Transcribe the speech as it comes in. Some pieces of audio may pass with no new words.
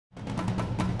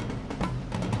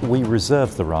We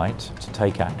reserve the right to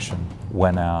take action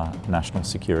when our national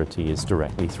security is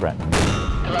directly threatened.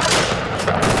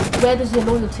 Where does your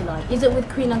loyalty lie? Is it with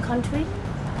Queen and country,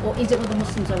 or is it with the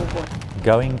Muslims overboard?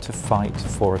 Going to fight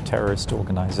for a terrorist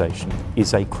organisation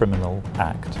is a criminal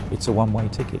act. It's a one-way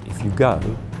ticket. If you go,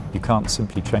 you can't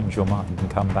simply change your mind and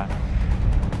come back.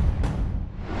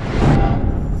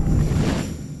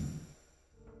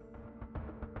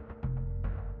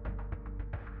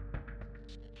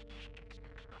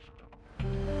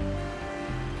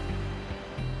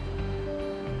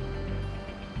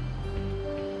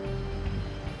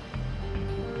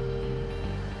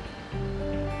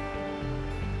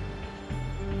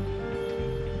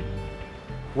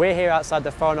 We're here outside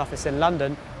the Foreign Office in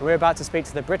London, and we're about to speak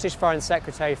to the British Foreign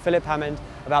Secretary, Philip Hammond,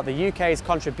 about the UK's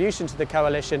contribution to the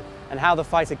coalition and how the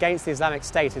fight against the Islamic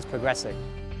State is progressing.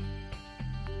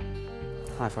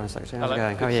 Hi, Foreign Secretary. How's it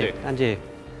going? How are you? And you?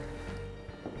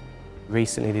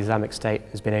 Recently, the Islamic State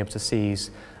has been able to seize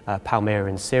Palmyra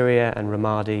in Syria and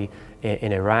Ramadi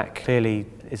in Iraq. Clearly,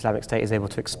 Islamic State is able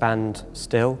to expand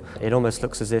still. It almost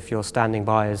looks as if you're standing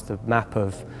by as the map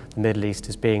of the Middle East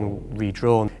is being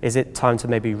redrawn. Is it time to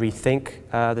maybe rethink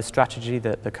the strategy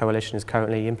that the coalition is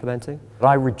currently implementing?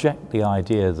 I reject the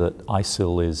idea that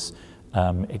ISIL is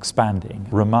expanding.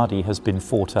 Ramadi has been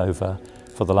fought over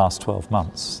for the last 12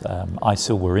 months.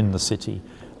 ISIL were in the city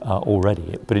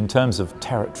already, but in terms of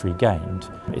territory gained,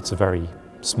 it's a very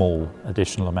small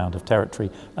additional amount of territory,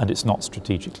 and it's not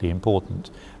strategically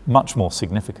important. Much more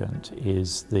significant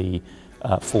is the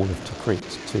fall of Tikrit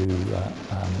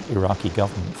to Iraqi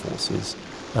government forces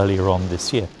earlier on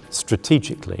this year.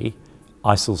 Strategically,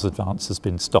 ISIL's advance has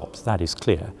been stopped, that is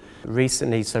clear.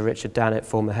 Recently, Sir Richard Dannett,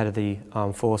 former head of the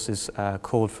Armed Forces,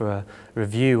 called for a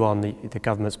review on the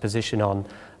government's position on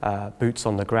boots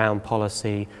on the ground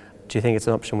policy. Do you think it's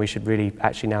an option we should really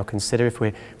actually now consider if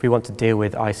we want to deal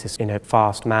with ISIS in a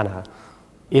fast manner?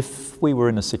 If we were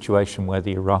in a situation where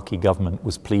the Iraqi government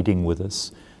was pleading with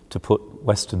us to put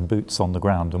Western boots on the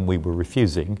ground and we were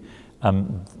refusing,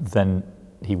 then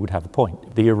he would have a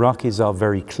point. The Iraqis are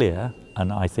very clear,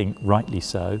 and I think rightly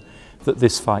so, that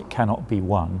this fight cannot be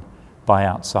won by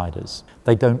outsiders.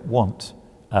 They don't want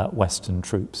Western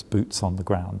troops, boots on the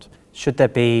ground. Should there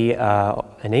be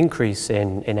an increase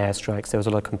in airstrikes? There was a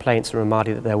lot of complaints in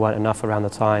Ramadi that there weren't enough around the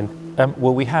time.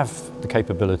 Well, we have the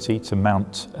capability to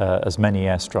mount as many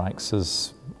airstrikes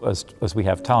as we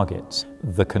have targets.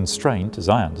 The constraint, as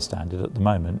I understand it at the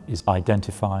moment, is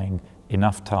identifying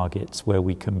enough targets where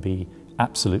we can be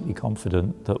absolutely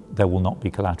confident that there will not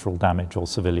be collateral damage or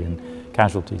civilian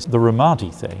casualties. The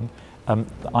Ramadi thing,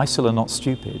 ISIL are not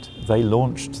stupid. They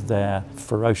launched their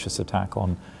ferocious attack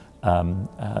on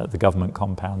the government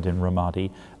compound in Ramadi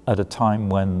at a time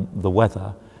when the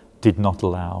weather did not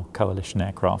allow coalition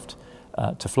aircraft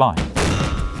to fly.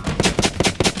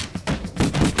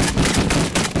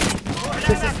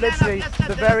 This is literally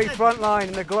the very front line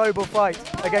in the global fight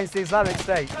against the Islamic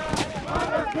State.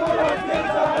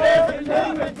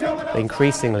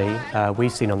 Increasingly,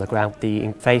 we've seen on the ground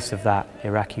the face of that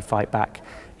Iraqi fight back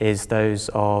is those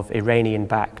of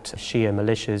Iranian-backed Shia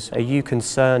militias. Are you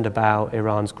concerned about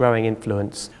Iran's growing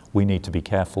influence? We need to be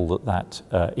careful that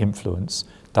that influence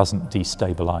doesn't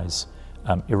destabilise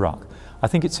Iraq. I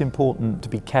think it's important to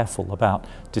be careful about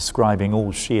describing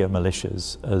all Shia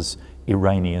militias as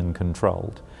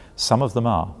Iranian-controlled. Some of them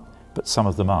are, but some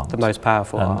of them aren't. The most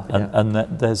powerful are. And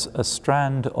there's a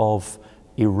strand of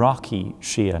Iraqi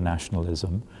Shia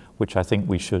nationalism which I think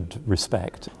we should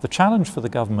respect. The challenge for the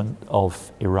government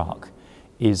of Iraq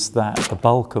is that the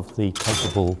bulk of the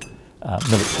capable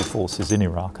military forces in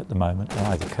Iraq at the moment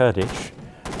are either Kurdish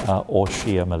or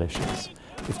Shia militias.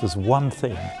 If there's one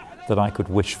thing that I could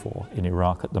wish for in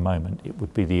Iraq at the moment, it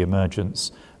would be the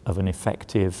emergence of an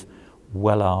effective,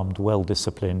 well-armed,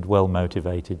 well-disciplined,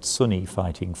 well-motivated Sunni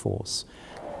fighting force.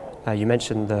 You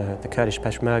mentioned the Kurdish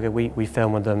Peshmerga. We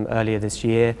filmed with them earlier this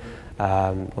year.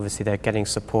 Obviously they're getting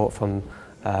support from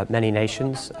many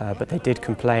nations, but they did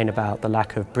complain about the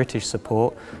lack of British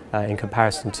support in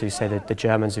comparison to, say, the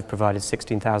Germans who've provided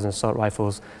 16,000 assault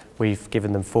rifles. We've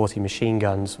given them 40 machine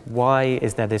guns. Why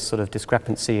is there this sort of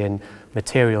discrepancy in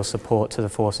material support to the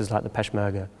forces like the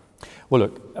Peshmerga? Well,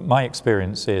 look, my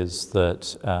experience is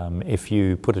that if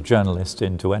you put a journalist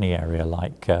into any area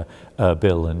like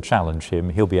Erbil and challenge him,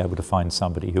 he'll be able to find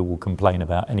somebody who will complain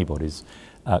about anybody's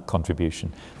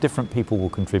contribution. Different people will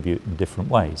contribute in different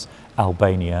ways.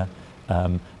 Albania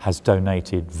has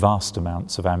donated vast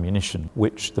amounts of ammunition,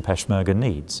 which the Peshmerga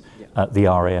needs. The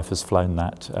RAF has flown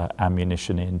that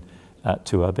ammunition in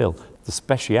to Erbil. The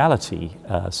speciality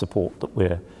support that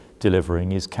we're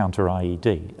delivering is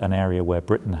counter-IED, an area where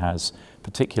Britain has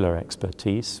particular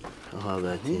expertise.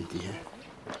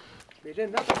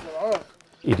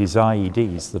 It is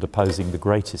IEDs that are posing the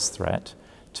greatest threat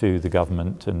to the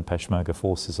government and Peshmerga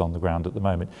forces on the ground at the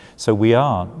moment. So we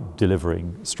are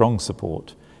delivering strong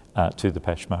support to the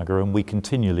Peshmerga, and we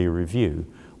continually review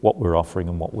what we're offering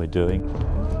and what we're doing.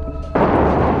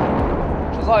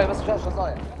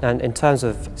 And in terms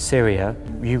of Syria,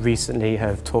 you recently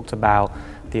have talked about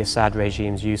the Assad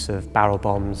regime's use of barrel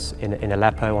bombs in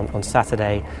Aleppo. On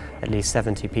Saturday, at least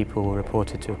 70 people were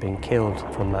reported to have been killed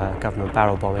from government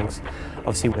barrel bombings.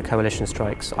 Obviously, the coalition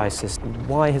strikes ISIS.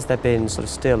 Why has there been sort of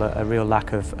still a real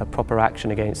lack of proper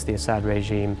action against the Assad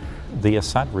regime? The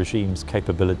Assad regime's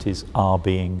capabilities are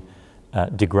being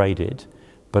degraded,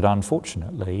 but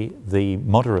unfortunately, the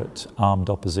moderate armed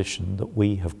opposition that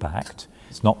we have backed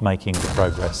is not making the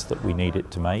progress that we need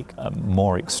it to make.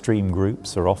 More extreme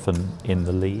groups are often in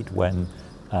the lead when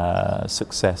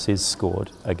success is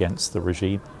scored against the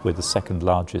regime. We're the second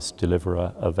largest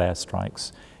deliverer of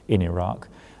airstrikes in Iraq.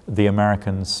 The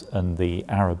Americans and the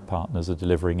Arab partners are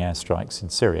delivering airstrikes in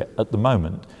Syria. At the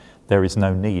moment, there is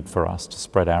no need for us to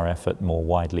spread our effort more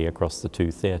widely across the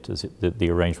two theatres. The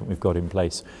arrangement we've got in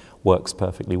place works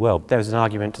perfectly well. There was an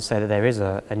argument to say that there is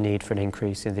a need for an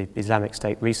increase in the Islamic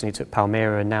State. Recently took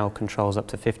Palmyra and now controls up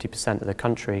to 50% of the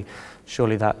country.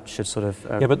 Surely that should sort of...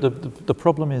 Yeah, but the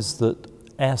problem is that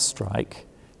airstrike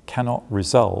cannot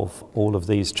resolve all of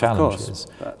these challenges.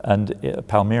 And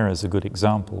Palmyra is a good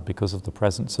example because of the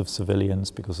presence of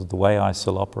civilians, because of the way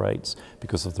ISIL operates,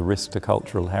 because of the risk to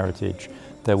cultural heritage.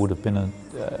 There would have been a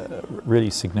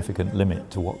really significant limit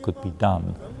to what could be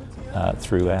done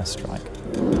through airstrike.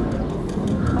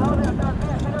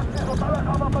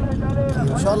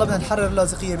 ان شاء الله بدنا نحرر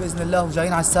اللاذقيه باذن الله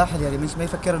وجايين على الساحل يعني مش ما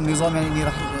يفكر النظام يعني اني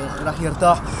راح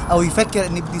يرتاح او يفكر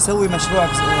اني بدي اسوي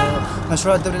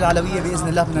مشروع الدوله العلويه باذن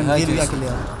الله بدنا ندير وياه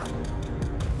كلياتنا.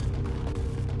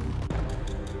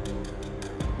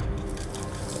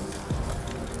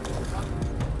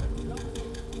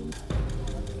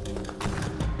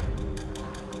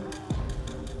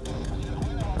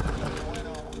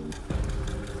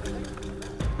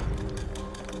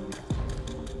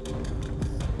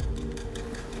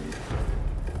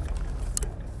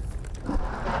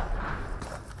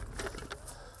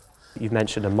 You've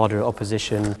mentioned a moderate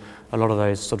opposition. A lot of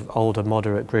those sort of older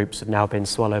moderate groups have now been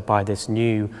swallowed by this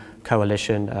new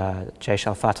coalition, Jaish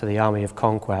al-Fatah, the Army of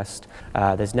Conquest.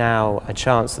 There's now a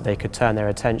chance that they could turn their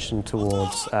attention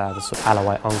towards the sort of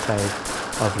Alawite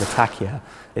enclave of Latakia.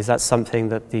 Is that something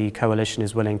that the coalition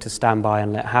is willing to stand by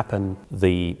and let happen?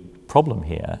 The problem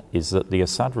here is that the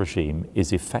Assad regime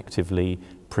is effectively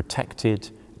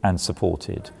protected and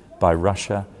supported by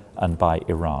Russia and by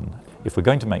Iran. If we're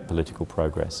going to make political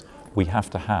progress, we have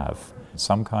to have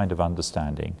some kind of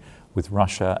understanding with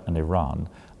Russia and Iran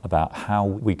about how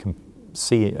we can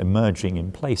see emerging in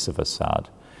place of Assad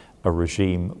a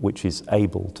regime which is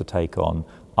able to take on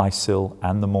ISIL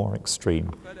and the more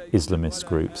extreme Islamist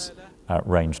groups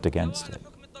ranged against it.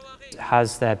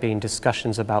 Has there been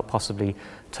discussions about possibly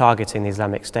targeting the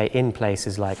Islamic State in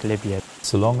places like Libya?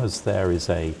 So long as there is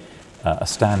a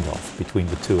standoff between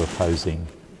the two opposing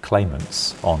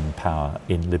claimants on power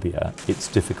in Libya, it's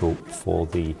difficult for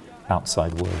the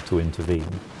outside world to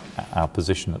intervene. Our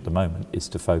position at the moment is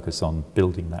to focus on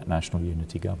building that national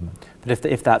unity government. But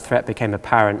if that threat became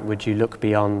apparent, would you look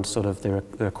beyond sort of the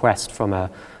request from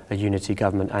a unity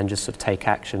government and just sort of take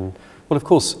action? Well, of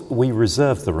course, we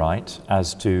reserve the right,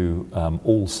 as do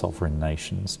all sovereign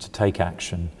nations, to take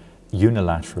action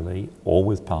unilaterally or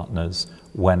with partners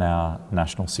when our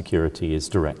national security is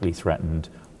directly threatened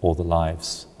or the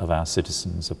lives of our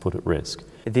citizens are put at risk.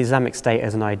 The Islamic State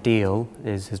as an ideal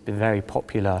has been very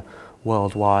popular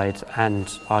worldwide and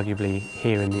arguably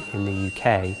here in the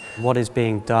UK. What is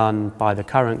being done by the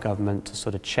current government to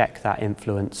sort of check that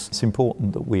influence? It's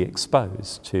important that we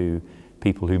expose to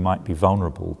people who might be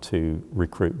vulnerable to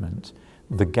recruitment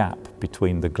the gap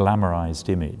between the glamorized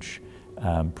image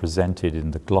presented in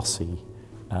the glossy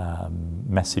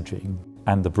messaging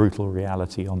and the brutal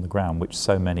reality on the ground, which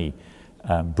so many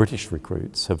British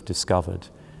recruits have discovered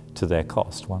to their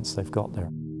cost once they've got there.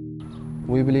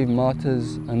 We believe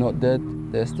martyrs are not dead,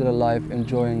 they're still alive,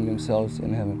 enjoying themselves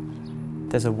in heaven.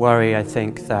 There's a worry, I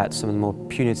think, that some of the more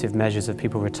punitive measures of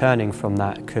people returning from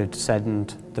that could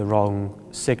send the wrong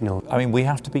signal. I mean, we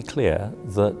have to be clear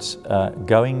that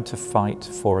going to fight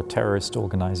for a terrorist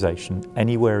organisation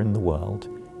anywhere in the world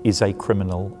is a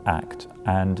criminal act.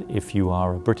 And if you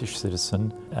are a British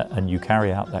citizen and you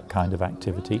carry out that kind of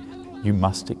activity, you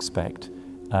must expect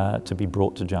to be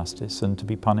brought to justice and to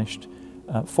be punished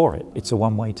for it. It's a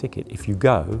one-way ticket. If you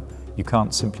go, you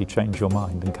can't simply change your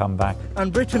mind and come back.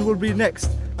 And Britain will be next.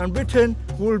 And Britain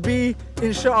will be,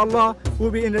 inshallah,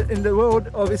 will be in the world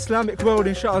of Islamic world,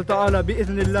 inshallah ta'ala,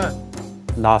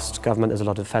 bi'idhnillah. Last government, there's a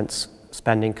lot of defence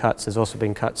spending cuts. There's also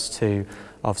been cuts to,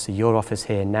 obviously, your office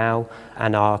here now,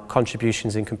 and our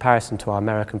contributions in comparison to our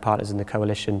American partners in the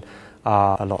coalition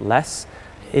are a lot less.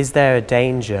 Is there a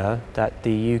danger that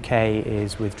the UK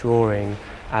is withdrawing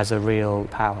as a real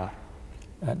power?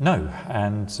 No,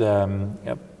 and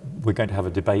we're going to have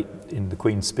a debate in the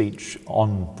Queen's speech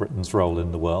on Britain's role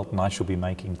in the world, and I shall be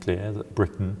making clear that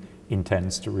Britain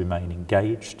intends to remain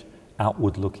engaged,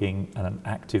 outward-looking and an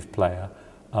active player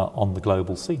on the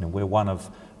global scene. And we're one of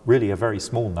really a very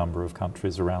small number of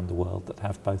countries around the world that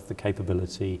have both the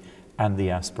capability and the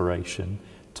aspiration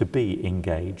to be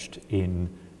engaged in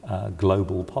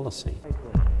global policy.